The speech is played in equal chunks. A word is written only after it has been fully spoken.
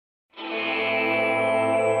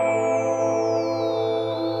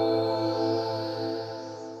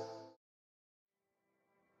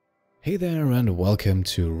Hey there and welcome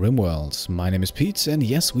to Rimworld. My name is Pete and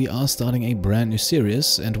yes, we are starting a brand new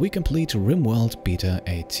series and we complete Rimworld Beta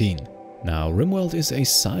 18. Now, Rimworld is a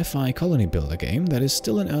sci-fi colony builder game that is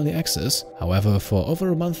still in early access. However, for over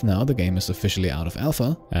a month now the game is officially out of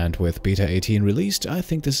alpha, and with Beta 18 released, I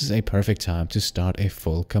think this is a perfect time to start a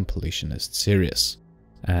full completionist series.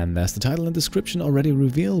 And as the title and description already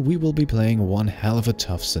reveal, we will be playing one hell of a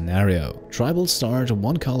tough scenario. Tribal start,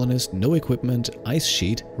 one colonist, no equipment, ice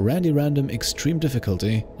sheet, random extreme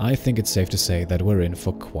difficulty. I think it's safe to say that we're in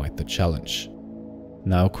for quite the challenge.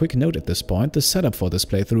 Now, quick note at this point, the setup for this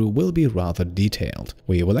playthrough will be rather detailed.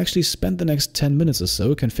 We will actually spend the next 10 minutes or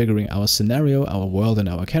so configuring our scenario, our world and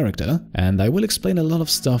our character, and I will explain a lot of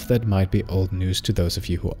stuff that might be old news to those of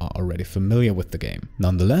you who are already familiar with the game.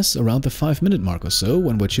 Nonetheless, around the 5-minute mark or so,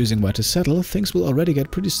 when we're choosing where to settle, things will already get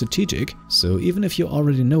pretty strategic, so even if you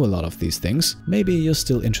already know a lot of these things, maybe you're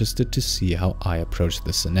still interested to see how I approach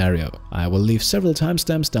this scenario. I will leave several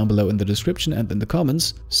timestamps down below in the description and in the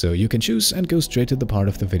comments, so you can choose and go straight to the part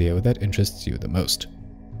of the video that interests you the most.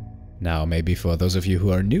 Now, maybe for those of you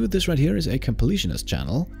who are new, this right here is a completionist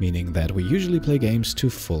channel, meaning that we usually play games to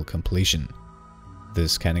full completion.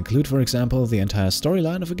 This can include, for example, the entire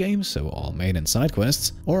storyline of a game, so all main and side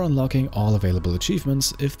quests, or unlocking all available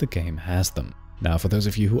achievements if the game has them. Now, for those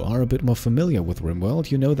of you who are a bit more familiar with Rimworld,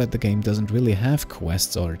 you know that the game doesn't really have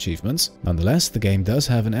quests or achievements. Nonetheless, the game does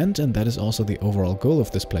have an end, and that is also the overall goal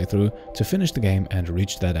of this playthrough, to finish the game and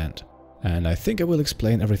reach that end. And I think I will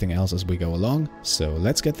explain everything else as we go along, so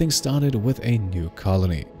let's get things started with a new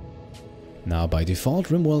colony. Now, by default,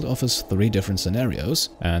 Rimworld offers 3 different scenarios,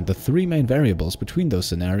 and the 3 main variables between those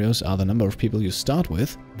scenarios are the number of people you start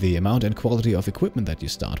with, the amount and quality of equipment that you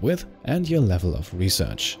start with, and your level of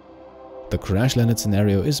research. The crash landed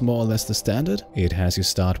scenario is more or less the standard. It has you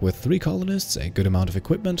start with 3 colonists, a good amount of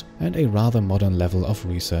equipment, and a rather modern level of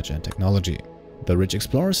research and technology. The Rich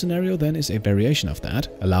Explorer scenario then is a variation of that,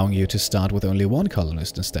 allowing you to start with only 1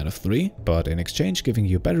 colonist instead of 3, but in exchange giving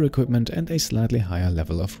you better equipment and a slightly higher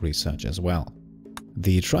level of research as well.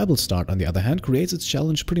 The Tribal start, on the other hand, creates its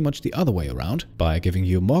challenge pretty much the other way around, by giving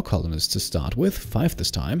you more colonists to start with, 5 this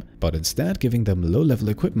time, but instead giving them low-level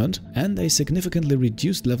equipment and a significantly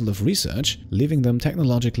reduced level of research, leaving them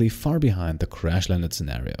technologically far behind the crash landed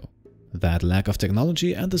scenario. That lack of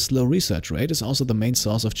technology and the slow research rate is also the main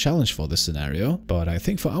source of challenge for this scenario, but I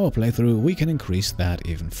think for our playthrough we can increase that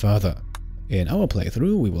even further. In our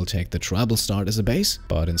playthrough we will take the Tribal start as a base,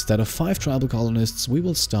 but instead of 5 Tribal colonists we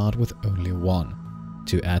will start with only 1.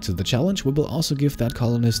 To add to the challenge, we will also give that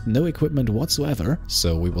colonist no equipment whatsoever,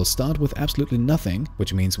 so we will start with absolutely nothing,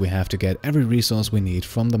 which means we have to get every resource we need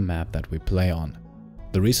from the map that we play on.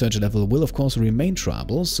 The research level will of course remain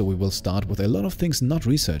tribal, so we will start with a lot of things not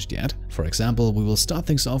researched yet. For example, we will start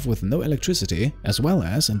things off with no electricity, as well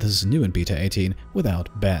as, and this is new in Beta 18,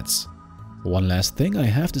 without beds. One last thing, I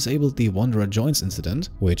have disabled the Wanderer Joins incident,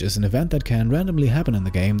 which is an event that can randomly happen in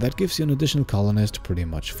the game that gives you an additional colonist pretty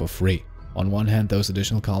much for free. On one hand, those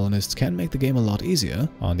additional colonists can make the game a lot easier,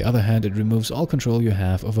 on the other hand it removes all control you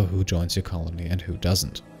have over who joins your colony and who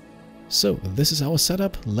doesn't. So, this is our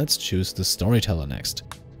setup, let's choose the storyteller next.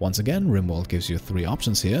 Once again, Rimworld gives you 3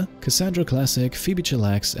 options here: Cassandra Classic, Phoebe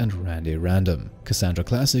Chillax and Randy Random. Cassandra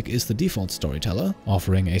Classic is the default storyteller,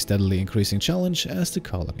 offering a steadily increasing challenge as the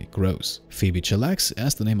colony grows. Phoebe Chillax,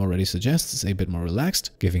 as the name already suggests, is a bit more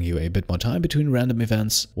relaxed, giving you a bit more time between random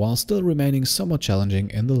events, while still remaining somewhat challenging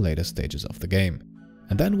in the later stages of the game.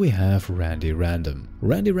 And then we have Randy Random.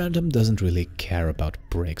 Randy Random doesn't really care about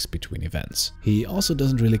breaks between events. He also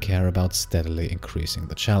doesn't really care about steadily increasing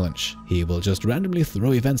the challenge. He will just randomly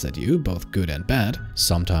throw events at you, both good and bad,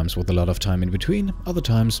 sometimes with a lot of time in between, other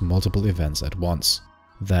times multiple events at once.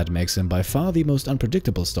 That makes him by far the most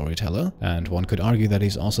unpredictable storyteller, and one could argue that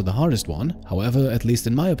he's also the hardest one. However, at least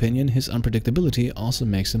in my opinion, his unpredictability also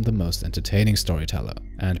makes him the most entertaining storyteller.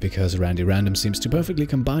 And because Randy Random seems to perfectly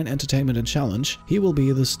combine entertainment and challenge, he will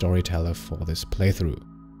be the storyteller for this playthrough.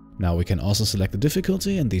 Now we can also select the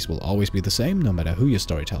difficulty, and these will always be the same no matter who your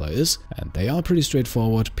storyteller is, and they are pretty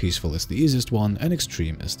straightforward. Peaceful is the easiest one and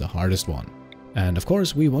extreme is the hardest one. And of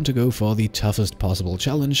course we want to go for the toughest possible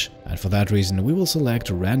challenge, and for that reason we will select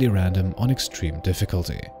Randy Random on extreme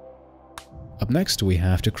difficulty. Up next we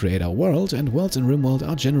have to create our world, and worlds in Rimworld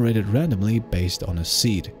are generated randomly based on a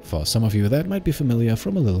seed. For some of you that might be familiar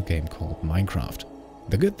from a little game called Minecraft.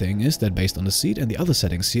 The good thing is that based on the seed and the other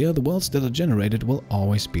settings here, the worlds that are generated will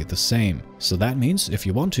always be the same. So that means if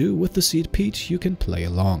you want to, with the seed Pete, you can play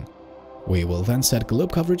along. We will then set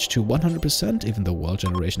globe coverage to 100%, even though world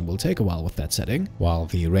generation will take a while with that setting, while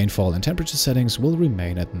the rainfall and temperature settings will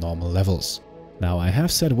remain at normal levels. Now I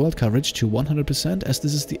have set world coverage to 100% as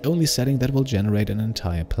this is the only setting that will generate an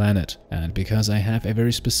entire planet. And because I have a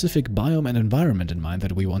very specific biome and environment in mind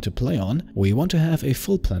that we want to play on, we want to have a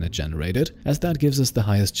full planet generated, as that gives us the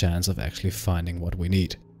highest chance of actually finding what we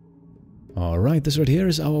need. Alright, this right here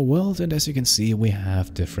is our world, and as you can see we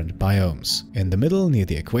have different biomes. In the middle, near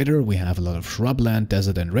the equator, we have a lot of shrubland,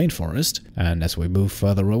 desert and rainforest, and as we move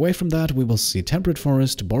further away from that we will see temperate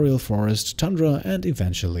forest, boreal forest, tundra and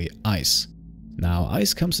eventually ice. Now,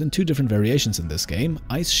 ice comes in two different variations in this game,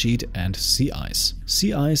 ice sheet and sea ice.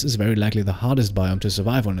 Sea ice is very likely the hardest biome to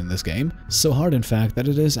survive on in this game, so hard in fact that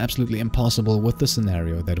it is absolutely impossible with the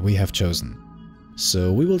scenario that we have chosen.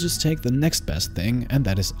 So we will just take the next best thing, and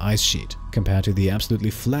that is ice sheet. Compared to the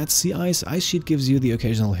absolutely flat sea ice, ice sheet gives you the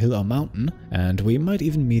occasional hill or mountain, and we might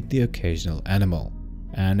even meet the occasional animal.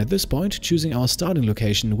 And at this point, choosing our starting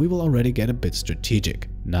location, we will already get a bit strategic.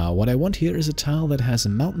 Now, what I want here is a tile that has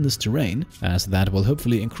mountainous terrain, as that will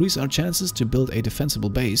hopefully increase our chances to build a defensible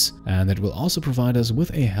base, and it will also provide us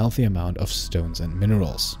with a healthy amount of stones and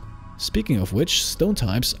minerals. Speaking of which, stone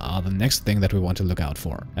types are the next thing that we want to look out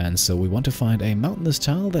for, and so we want to find a mountainous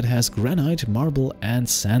tile that has granite, marble and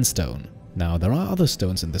sandstone. Now, there are other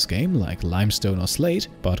stones in this game, like limestone or slate,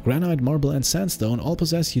 but granite, marble and sandstone all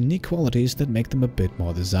possess unique qualities that make them a bit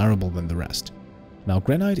more desirable than the rest. Now,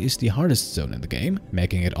 granite is the hardest stone in the game,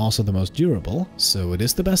 making it also the most durable, so it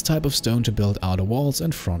is the best type of stone to build outer walls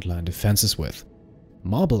and frontline defenses with.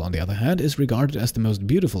 Marble, on the other hand, is regarded as the most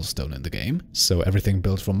beautiful stone in the game, so everything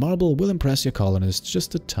built from marble will impress your colonists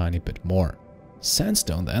just a tiny bit more.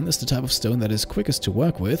 Sandstone then is the type of stone that is quickest to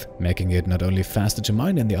work with, making it not only faster to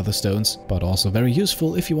mine than the other stones, but also very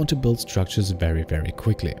useful if you want to build structures very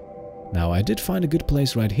quickly. Now, I did find a good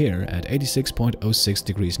place right here at 86.06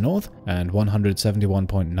 degrees north and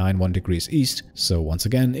 171.91 degrees east, so once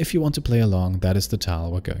again, if you want to play along, that is the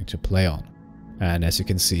tile we're going to play on. And as you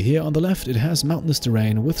can see here on the left, it has mountainous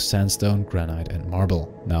terrain with sandstone, granite and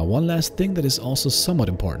marble. Now, one last thing that is also somewhat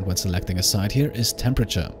important when selecting a site here is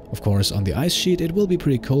temperature. Of course, on the ice sheet it will be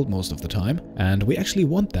pretty cold most of the time, and we actually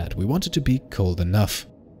want that. We want it to be cold enough.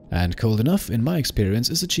 And cold enough, in my experience,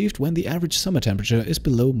 is achieved when the average summer temperature is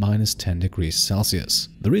below -10 degrees Celsius.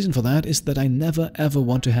 The reason for that is that I never ever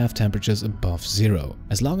want to have temperatures above zero.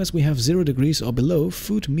 As long as we have 0 degrees or below,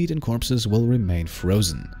 food, meat and corpses will remain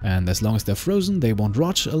frozen. And as long as they're frozen, they won't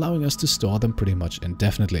rot, allowing us to store them pretty much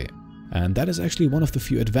indefinitely. And that is actually one of the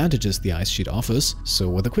few advantages the ice sheet offers, so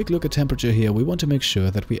with a quick look at temperature here, we want to make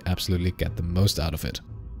sure that we absolutely get the most out of it.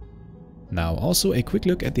 Now, also a quick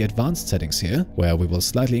look at the advanced settings here, where we will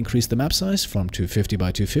slightly increase the map size from 250 by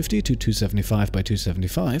 250 to 275 by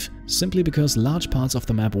 275, simply because large parts of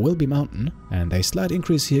the map will be mountain, and a slight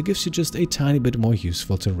increase here gives you just a tiny bit more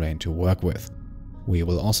useful terrain to work with. We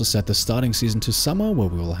will also set the starting season to summer, where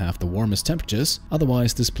we will have the warmest temperatures,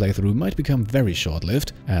 otherwise this playthrough might become very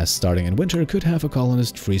short-lived, as starting in winter could have a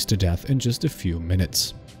colonist freeze to death in just a few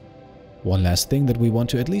minutes. One last thing that we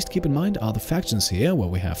want to at least keep in mind are the factions here, where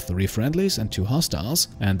we have 3 friendlies and 2 hostiles,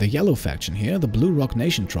 and the yellow faction here, the Blue Rock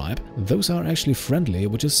Nation tribe, those are actually friendly,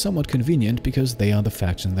 which is somewhat convenient because they are the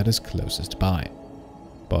faction that is closest by.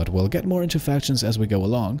 But we'll get more into factions as we go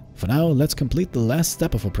along. For now, let's complete the last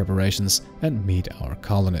step of our preparations and meet our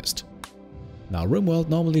colonist. Now, Rimworld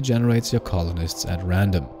normally generates your colonists at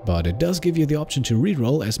random, but it does give you the option to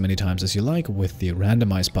reroll as many times as you like with the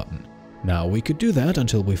randomize button. Now, we could do that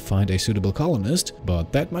until we find a suitable colonist,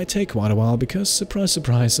 but that might take quite a while because, surprise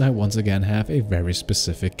surprise, I once again have a very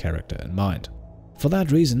specific character in mind. For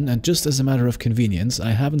that reason, and just as a matter of convenience,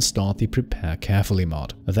 I have installed the Prepare Carefully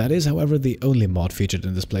mod. That is, however, the only mod featured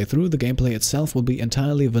in this playthrough. The gameplay itself will be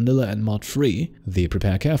entirely vanilla and mod-free. The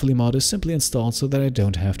Prepare Carefully mod is simply installed so that I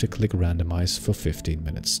don't have to click randomize for 15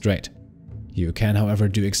 minutes straight. You can, however,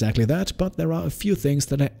 do exactly that, but there are a few things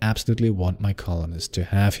that I absolutely want my colonist to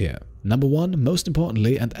have here. Number 1, most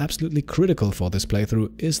importantly and absolutely critical for this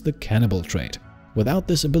playthrough, is the cannibal trait. Without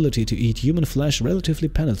this ability to eat human flesh relatively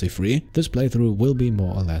penalty-free, this playthrough will be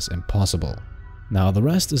more or less impossible. Now, the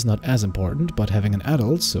rest is not as important, but having an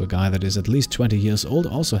adult, so a guy that is at least 20 years old,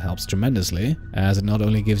 also helps tremendously, as it not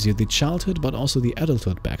only gives you the childhood but also the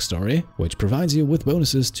adulthood backstory, which provides you with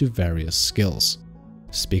bonuses to various skills.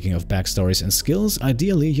 Speaking of backstories and skills,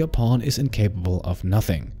 ideally your pawn is incapable of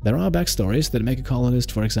nothing. There are backstories that make a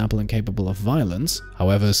colonist, for example, incapable of violence.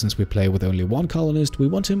 However, since we play with only one colonist, we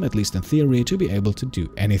want him, at least in theory, to be able to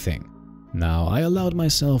do anything. Now, I allowed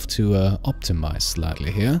myself to optimize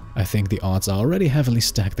slightly here. I think the odds are already heavily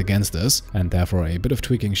stacked against us, and therefore a bit of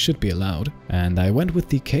tweaking should be allowed. And I went with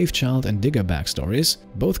the Cave Child and Digger backstories,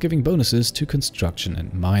 both giving bonuses to construction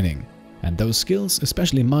and mining. and those skills,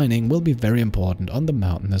 especially mining, will be very important on the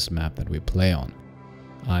mountainous map that we play on.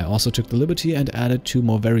 I also took the liberty and added 2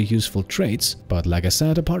 more very useful traits, but like I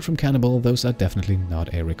said, apart from Cannibal, those are definitely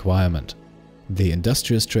not a requirement. The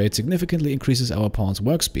Industrious trait significantly increases our pawn's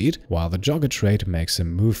work speed, while the Jogger trait makes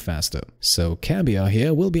him move faster. So Cambiar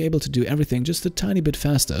here will be able to do everything just a tiny bit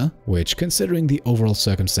faster, which, considering the overall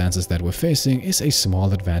circumstances that we're facing, is a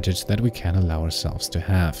small advantage that we can allow ourselves to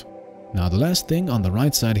have. Now the last thing on the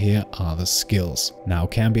right side here are the skills. Now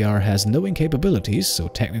Cambiar has no incapabilities, so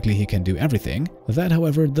technically he can do everything. That,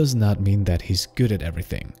 however, does not mean that he's good at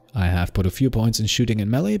everything. I have put a few points in shooting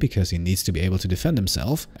and melee because he needs to be able to defend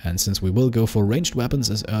himself, and since we will go for ranged weapons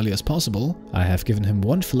as early as possible, I have given him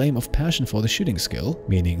 1 flame of passion for the shooting skill,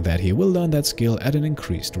 meaning that he will learn that skill at an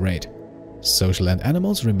increased rate. Social and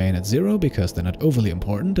animals remain at 0 because they're not overly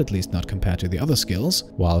important, at least not compared to the other skills,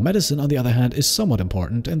 while medicine on the other hand is somewhat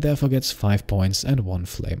important and therefore gets 5 points and 1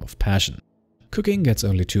 flame of passion. Cooking gets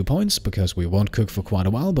only 2 points because we won't cook for quite a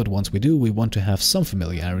while, but once we do, we want to have some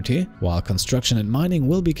familiarity, while construction and mining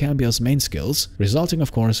will be Cambiar's main skills, resulting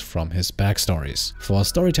of course from his backstories. For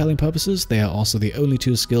storytelling purposes, they are also the only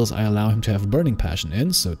 2 skills I allow him to have burning passion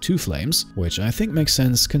in, so 2 flames, which I think makes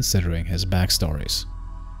sense considering his backstories.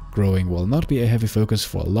 Growing will not be a heavy focus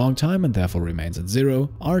for a long time and therefore remains at 0.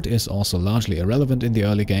 Art is also largely irrelevant in the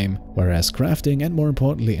early game, whereas crafting and more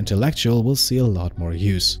importantly intellectual will see a lot more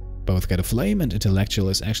use. Both get a flame, and intellectual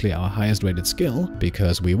is actually our highest rated skill,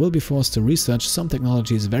 because we will be forced to research some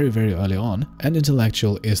technologies very early on, and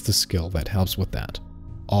intellectual is the skill that helps with that.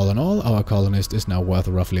 All in all, our colonist is now worth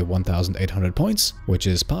roughly 1,800 points, which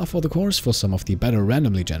is par for the course for some of the better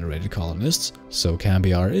randomly generated colonists, so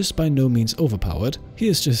Cambiar is by no means overpowered, he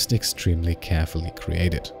is just extremely carefully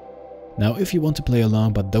created. Now if you want to play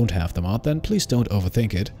along but don't have the mod, then please don't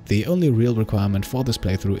overthink it. The only real requirement for this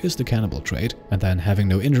playthrough is the Cannibal trait, and then having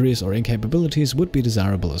no injuries or incapabilities would be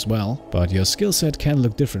desirable as well, but your skill set can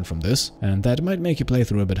look different from this, and that might make your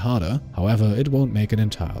playthrough a bit harder, however it won't make it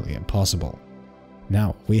entirely impossible.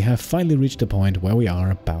 Now, we have finally reached a point where we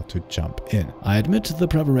are about to jump in. I admit the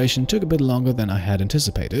preparation took a bit longer than I had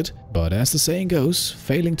anticipated, but as the saying goes,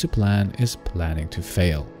 failing to plan is planning to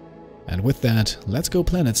fail. And with that, let's go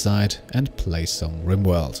planetside and play some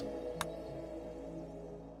Rimworld.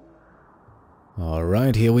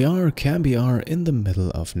 Alright, here we are, Cambiar in the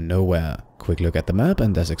middle of nowhere. Quick look at the map,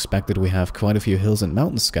 and as expected we have quite a few hills and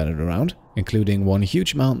mountains scattered around, including one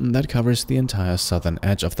huge mountain that covers the entire southern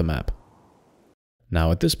edge of the map. Now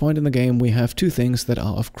at this point in the game we have 2 things that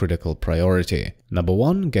are of critical priority. Number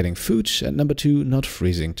 1, getting food, and number 2, not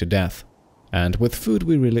freezing to death. And with food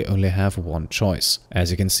we really only have one choice. As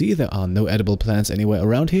you can see, there are no edible plants anywhere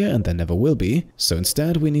around here, and there never will be, so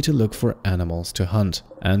instead we need to look for animals to hunt.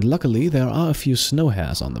 And luckily there are a few snow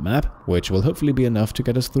hares on the map, which will hopefully be enough to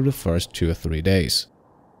get us through the first 2 or 3 days.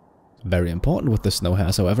 Very important with the snow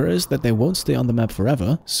hares, however, is that they won't stay on the map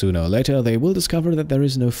forever. Sooner or later they will discover that there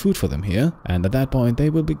is no food for them here, and at that point they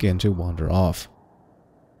will begin to wander off.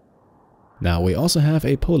 Now we also have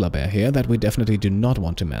a polar bear here that we definitely do not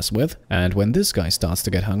want to mess with, and when this guy starts to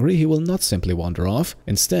get hungry he will not simply wander off,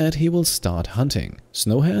 instead he will start hunting.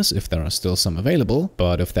 Snow hares if there are still some available,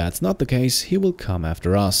 but if that's not the case he will come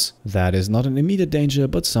after us. That is not an immediate danger,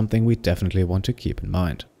 but something we definitely want to keep in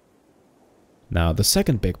mind. Now the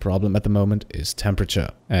second big problem at the moment is temperature.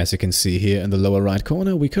 As you can see here in the lower right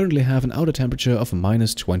corner, we currently have an outer temperature of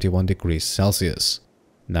 -21 degrees Celsius.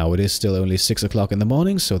 Now it is still only 6 o'clock in the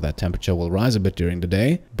morning, so that temperature will rise a bit during the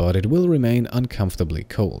day, but it will remain uncomfortably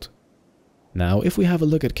cold. Now if we have a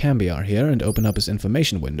look at Cambiar here and open up his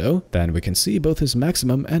information window, then we can see both his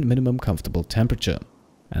maximum and minimum comfortable temperature.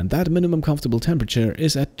 And that minimum comfortable temperature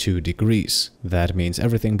is at 2 degrees. That means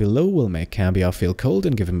everything below will make Cambiar feel cold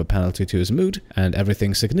and give him a penalty to his mood, and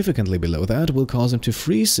everything significantly below that will cause him to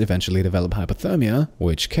freeze, eventually develop hypothermia,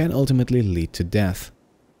 which can ultimately lead to death.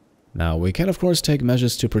 Now we can of course take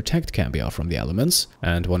measures to protect Cambiar from the elements,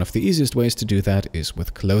 and one of the easiest ways to do that is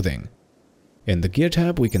with clothing. In the gear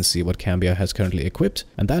tab we can see what Cambiar has currently equipped,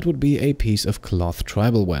 and that would be a piece of cloth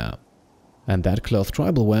tribal wear. And that cloth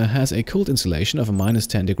tribal wear has a cold insulation of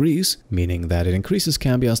 -10 degrees, meaning that it increases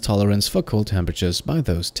Cambiar's tolerance for cold temperatures by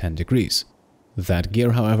those 10 degrees. That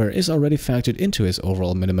gear, however, is already factored into his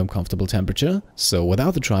overall minimum comfortable temperature, so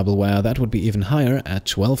without the tribal wear that would be even higher at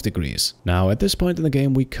 12 degrees. Now at this point in the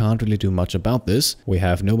game we can't really do much about this. We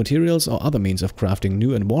have no materials or other means of crafting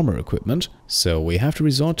new and warmer equipment, so we have to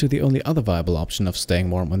resort to the only other viable option of staying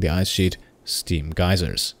warm on the ice sheet: steam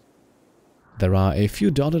geysers. There are a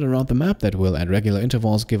few dotted around the map that will at regular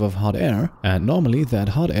intervals give off hot air, and normally that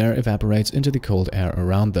hot air evaporates into the cold air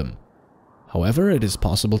around them. However, it is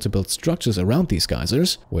possible to build structures around these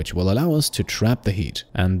geysers, which will allow us to trap the heat.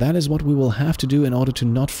 And that is what we will have to do in order to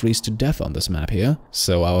not freeze to death on this map here.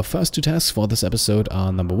 So our first two tasks for this episode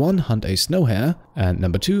are number 1, hunt a snow hare, and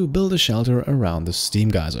number 2, build a shelter around the steam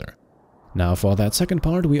geyser. Now for that second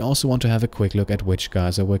part, we also want to have a quick look at which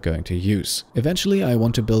geyser we're going to use. Eventually I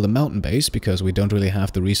want to build a mountain base because we don't really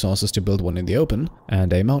have the resources to build one in the open,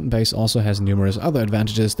 and a mountain base also has numerous other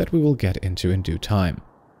advantages that we will get into in due time.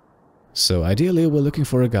 So ideally we're looking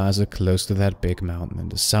for a geyser close to that big mountain in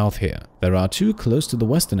the south here. There are 2 close to the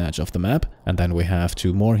western edge of the map, and then we have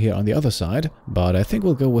 2 more here on the other side, but I think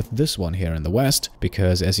we'll go with this one here in the west,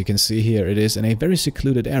 because as you can see here it is in a very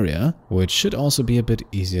secluded area, which should also be a bit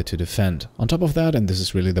easier to defend. On top of that, and this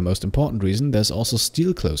is really the most important reason, there's also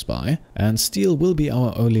steel close by, and steel will be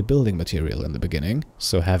our only building material in the beginning,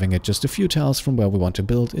 so having it just a few tiles from where we want to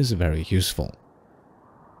build is very useful.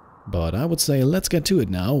 But I would say let's get to it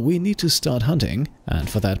now. We need to start hunting, and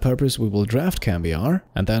for that purpose we will draft Cambiar,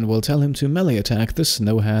 and then we'll tell him to melee attack the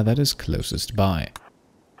snow hare that is closest by.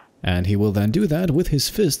 And he will then do that with his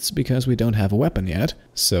fists because we don't have a weapon yet,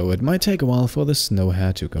 so it might take a while for the snow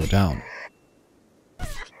hare to go down.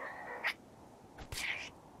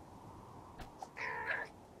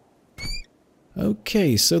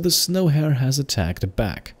 Okay, so the snow hare has attacked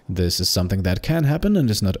back. This is something that can happen and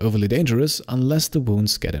is not overly dangerous unless the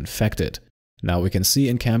wounds get infected. Now we can see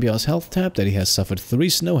in Cambiar's health tab that he has suffered 3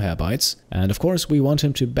 snow hare bites, and of course we want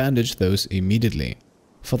him to bandage those immediately.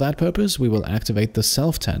 For that purpose we will activate the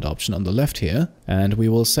self-tend option on the left here, and we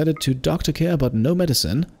will set it to doctor care but no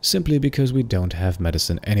medicine, simply because we don't have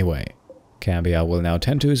medicine anyway. Cambiar will now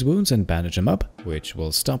tend to his wounds and bandage him up, which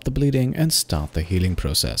will stop the bleeding and start the healing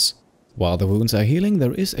process. While the wounds are healing,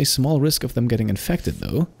 there is a small risk of them getting infected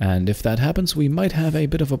though, and if that happens we might have a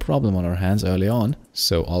bit of a problem on our hands early on,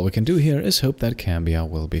 so all we can do here is hope that Cambiar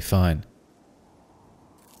will be fine.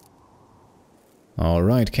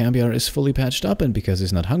 Alright, Cambiar is fully patched up, and because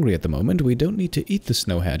he's not hungry at the moment, we don't need to eat the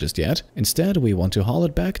snow hare just yet. Instead, we want to haul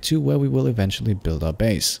it back to where we will eventually build our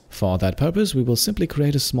base. For that purpose, we will simply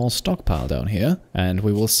create a small stockpile down here, and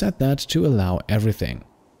we will set that to allow everything.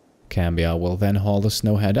 Cambiar will then haul the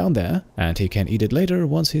snow hare down there, and he can eat it later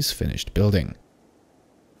once he's finished building.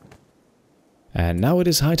 And now it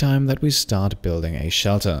is high time that we start building a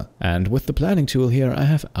shelter, and with the planning tool here I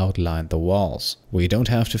have outlined the walls. We don't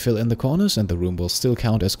have to fill in the corners and the room will still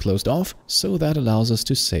count as closed off, so that allows us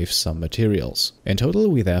to save some materials. In total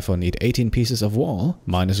we therefore need 18 pieces of wall,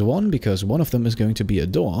 minus 1 because one of them is going to be a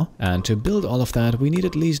door, and to build all of that we need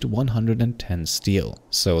at least 110 steel.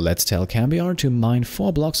 So let's tell Cambiar to mine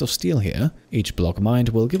 4 blocks of steel here. Each block mined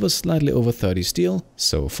will give us slightly over 30 steel,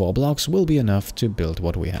 so 4 blocks will be enough to build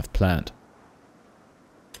what we have planned.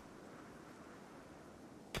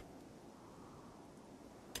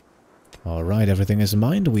 Alright, everything is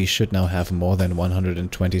mined. We should now have more than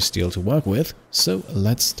 120 steel to work with, so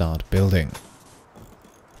let's start building.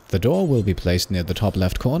 The door will be placed near the top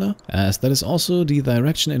left corner, as that is also the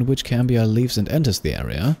direction in which Cambiar leaves and enters the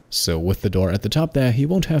area, so with the door at the top there he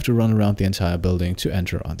won't have to run around the entire building to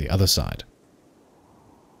enter on the other side.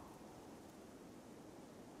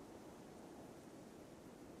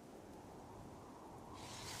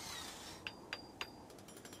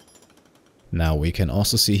 Now we can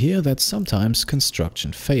also see here that sometimes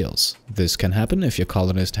construction fails. This can happen if your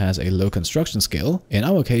colonist has a low construction skill. In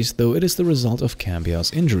our case though, it is the result of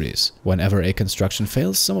Cambiar's injuries. Whenever a construction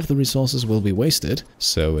fails, some of the resources will be wasted,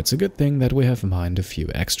 so it's a good thing that we have mined a few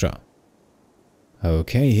extra.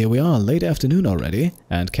 Okay, here we are, late afternoon already,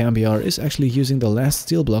 and Cambiar is actually using the last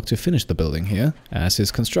steel block to finish the building here, as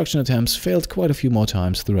his construction attempts failed quite a few more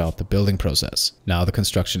times throughout the building process. Now the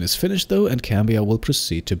construction is finished though, and Cambiar will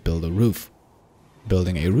proceed to build a roof.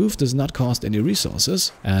 Building a roof does not cost any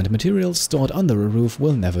resources, and materials stored under a roof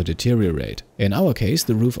will never deteriorate. In our case,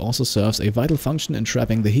 the roof also serves a vital function in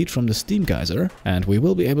trapping the heat from the steam geyser, and we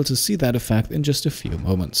will be able to see that effect in just a few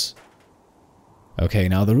moments. Okay,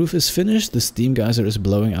 now the roof is finished, the steam geyser is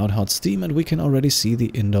blowing out hot steam, and we can already see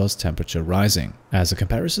the indoors temperature rising. As a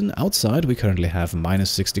comparison, outside we currently have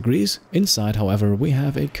 -6 degrees, inside however we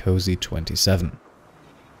have a cozy 27.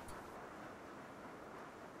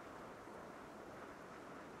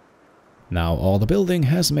 Now all the building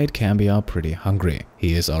has made Cambiar pretty hungry.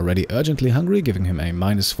 He is already urgently hungry, giving him a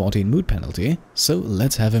 -14 mood penalty, so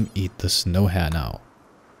let's have him eat the snow hare now.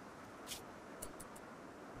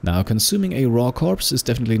 Now consuming a raw corpse is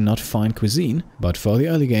definitely not fine cuisine, but for the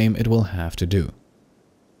early game it will have to do.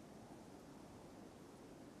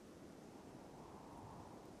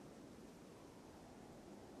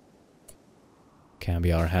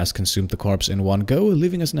 Cambiar has consumed the corpse in one go,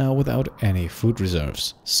 leaving us now without any food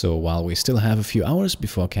reserves. So while we still have a few hours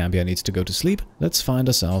before Cambiar needs to go to sleep, let's find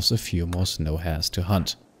ourselves a few more snow hares to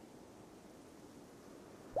hunt.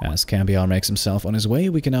 As Cambiar makes himself on his way,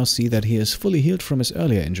 we can now see that he is fully healed from his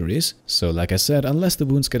earlier injuries, so like I said, unless the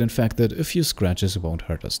wounds get infected, a few scratches won't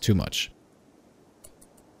hurt us too much.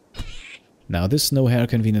 Now this snow hare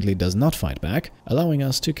conveniently does not fight back, allowing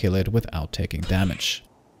us to kill it without taking damage.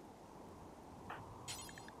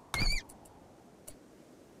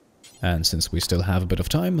 And since we still have a bit of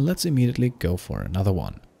time, let's immediately go for another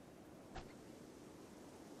one.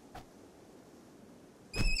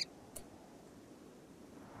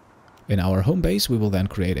 In our home base, we will then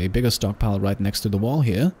create a bigger stockpile right next to the wall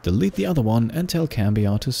here, delete the other one and tell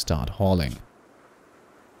Cambiar to start hauling.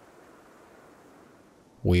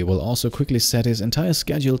 We will also quickly set his entire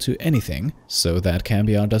schedule to anything, so that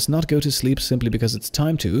Cambiar does not go to sleep simply because it's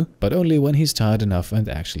time to, but only when he's tired enough and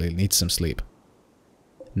actually needs some sleep.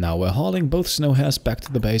 Now we're hauling both snow hares back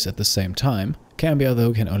to the base at the same time. Cambiar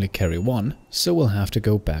though can only carry one, so we'll have to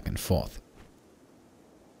go back and forth.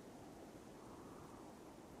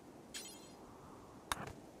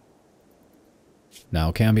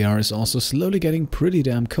 Now Cambiar is also slowly getting pretty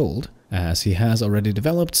damn cold, as he has already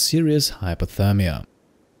developed serious hypothermia.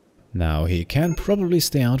 Now he can probably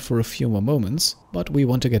stay out for a few more moments, but we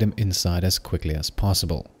want to get him inside as quickly as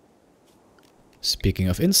possible. Speaking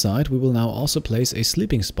of inside, we will now also place a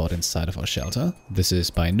sleeping spot inside of our shelter. This is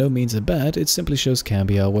by no means a bed, it simply shows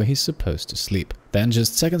Cambiar where he's supposed to sleep. Then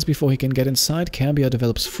just seconds before he can get inside, Cambiar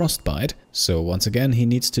develops frostbite, so once again he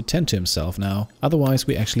needs to tend to himself now, otherwise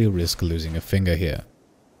we actually risk losing a finger here.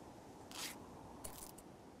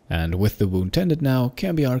 And with the wound tended now,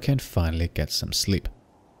 Cambiar can finally get some sleep.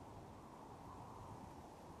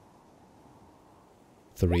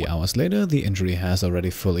 3 hours later, the injury has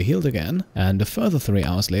already fully healed again, and a further 3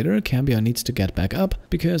 hours later, Cambiar needs to get back up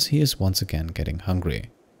because he is once again getting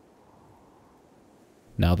hungry.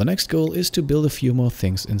 Now the next goal is to build a few more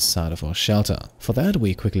things inside of our shelter. For that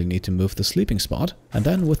we quickly need to move the sleeping spot, and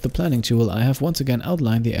then with the planning tool I have once again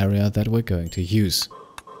outlined the area that we're going to use.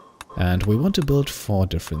 And we want to build 4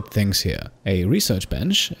 different things here. A research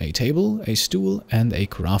bench, a table, a stool and a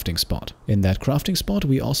crafting spot. In that crafting spot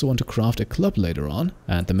we also want to craft a club later on,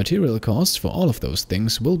 and the material cost for all of those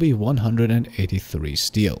things will be 183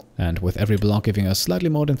 steel. And with every block giving us slightly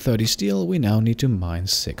more than 30 steel, we now need to mine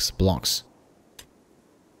 6 blocks.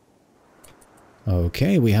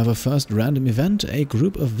 Okay, we have a first random event, a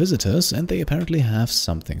group of visitors, and they apparently have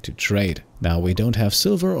something to trade. Now we don't have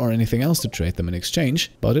silver or anything else to trade them in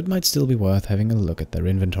exchange, but it might still be worth having a look at their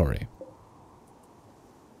inventory.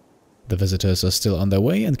 The visitors are still on their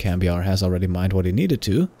way and Cambiar has already mined what he needed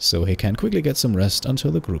to, so he can quickly get some rest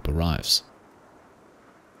until the group arrives.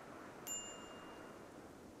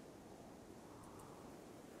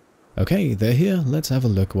 Okay, they're here, let's have a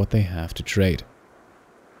look what they have to trade.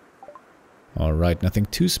 Alright, nothing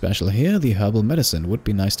too special here. The herbal medicine would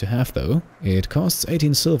be nice to have though. It costs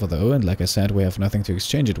 18 silver though, and like I said, we have nothing to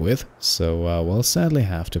exchange it with, so we'll sadly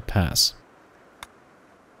have to pass.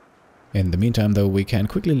 In the meantime though, we can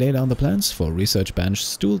quickly lay down the plans for research bench,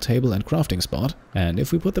 stool, table and crafting spot, and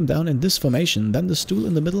if we put them down in this formation, then the stool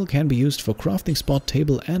in the middle can be used for crafting spot,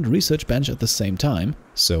 table and research bench at the same time,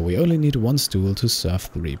 so we only need 1 stool to serve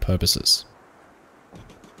 3 purposes.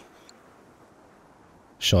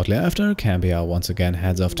 Shortly after, Cambiar once again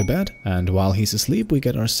heads off to bed, and while he's asleep we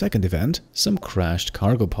get our second event, some crashed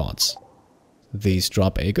cargo pods. These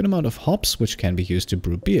drop a good amount of hops which can be used to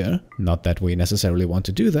brew beer, not that we necessarily want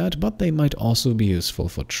to do that, but they might also be useful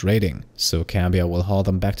for trading. So Cambiar will haul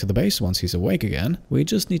them back to the base once he's awake again, we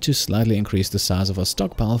just need to slightly increase the size of our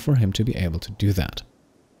stockpile for him to be able to do that.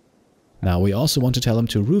 Now we also want to tell him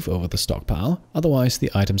to roof over the stockpile, otherwise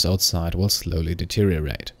the items outside will slowly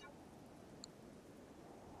deteriorate.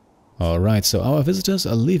 Alright, so our visitors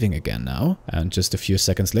are leaving again now, and just a few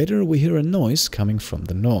seconds later we hear a noise coming from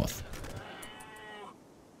the north.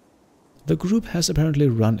 The group has apparently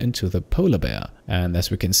run into the polar bear, and as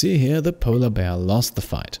we can see here, the polar bear lost the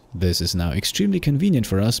fight. This is now extremely convenient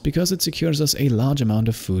for us because it secures us a large amount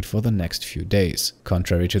of food for the next few days.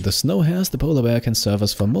 Contrary to the snow hares, the polar bear can serve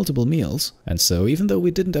us for multiple meals, and so even though we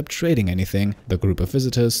didn't end up trading anything, the group of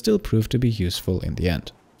visitors still proved to be useful in the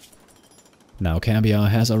end. Now Cambiar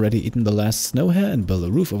has already eaten the last snow hare and built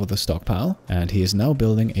a roof over the stockpile, and he is now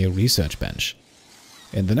building a research bench.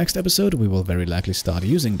 In the next episode we will very likely start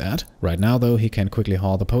using that. Right now though, he can quickly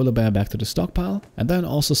haul the polar bear back to the stockpile, and then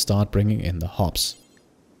also start bringing in the hops.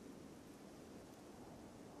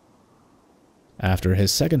 After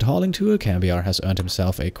his second hauling tour, Cambiar has earned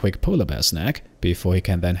himself a quick polar bear snack, before he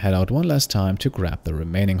can then head out one last time to grab the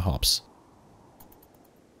remaining hops.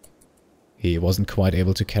 He wasn't quite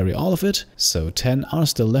able to carry all of it, so 10 are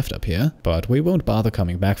still left up here, but we won't bother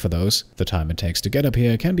coming back for those. The time it takes to get up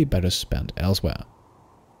here can be better spent elsewhere.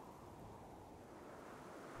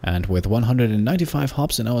 And with 195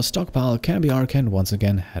 hops in our stockpile, Cambiar can once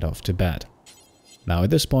again head off to bed. Now at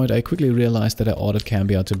this point I quickly realized that I ordered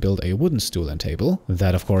Cambiar to build a wooden stool and table.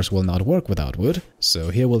 That of course will not work without wood, so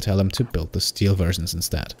here we'll tell him to build the steel versions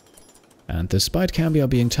instead. And despite Cambiar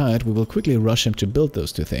being tired, we will quickly rush him to build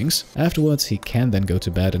those two things. Afterwards he can then go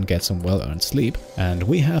to bed and get some well-earned sleep, and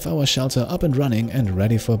we have our shelter up and running and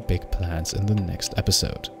ready for big plans in the next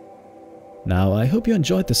episode. Now, I hope you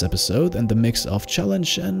enjoyed this episode and the mix of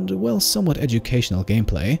challenge and, well, somewhat educational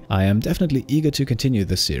gameplay. I am definitely eager to continue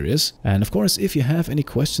this series, and of course, if you have any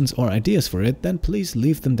questions or ideas for it, then please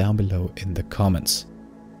leave them down below in the comments.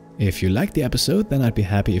 If you liked the episode, then I'd be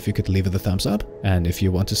happy if you could leave it a thumbs up, and if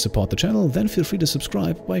you want to support the channel, then feel free to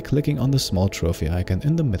subscribe by clicking on the small trophy icon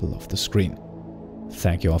in the middle of the screen.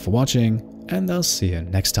 Thank you all for watching, and I'll see you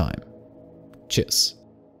next time. Cheers.